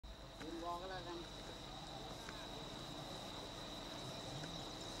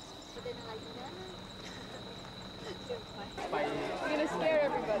You're gonna scare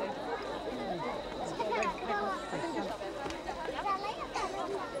everybody.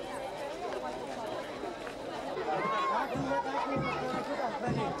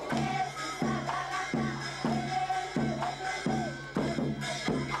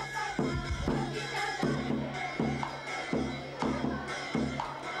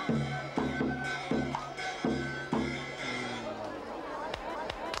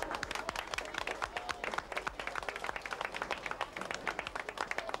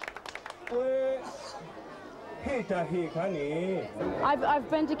 I've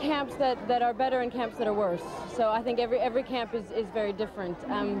been to camps that are better and camps that are worse. So I think every camp is very different.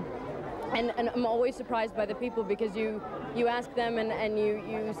 And I'm always surprised by the people, because you ask them and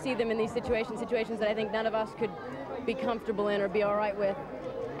you see them in these situations that I think none of us could be comfortable in or be all right with.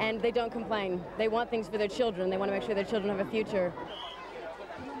 And they don't complain. They want things for their children. They want to make sure their children have a future.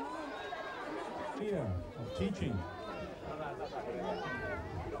 Fear of teaching.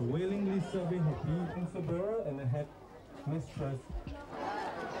 Willingly serving her principal and the head mistress.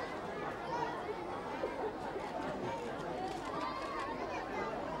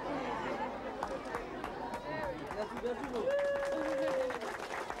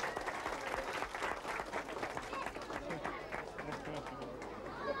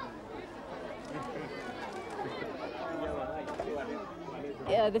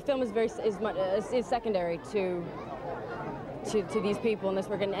 The film is secondary to these people in this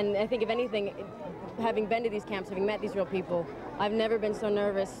work, and I think if anything, having been to these camps, having met these real people, I've never been so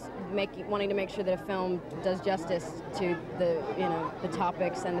nervous wanting to make sure that a film does justice to the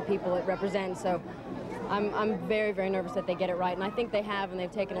topics and the people it represents. So I'm very, very nervous that they get it right, and I think they have, and they've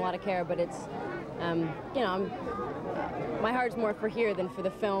taken a lot of care. But it's my heart's more for here than for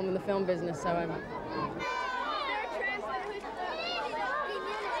the film and the film business. So I'm.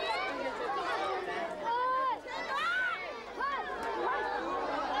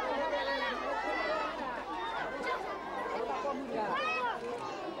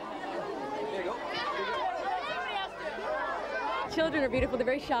 Children are beautiful. They're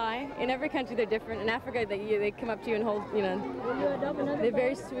very shy. In every country, they're different. In Africa, they come up to you and hold, They're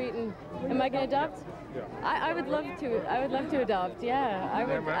very sweet. And am I going to adopt? Yeah. I would love to. I would love to adopt. Yeah, I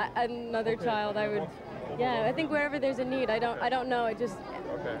would. Another child. I would. Yeah, I think wherever there's a need. I don't know. It just.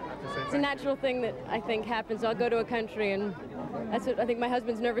 Okay. It's a natural thing that I think happens. I'll go to a country, and that's what I think. My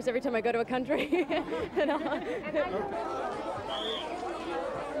husband's nervous every time I go to a country.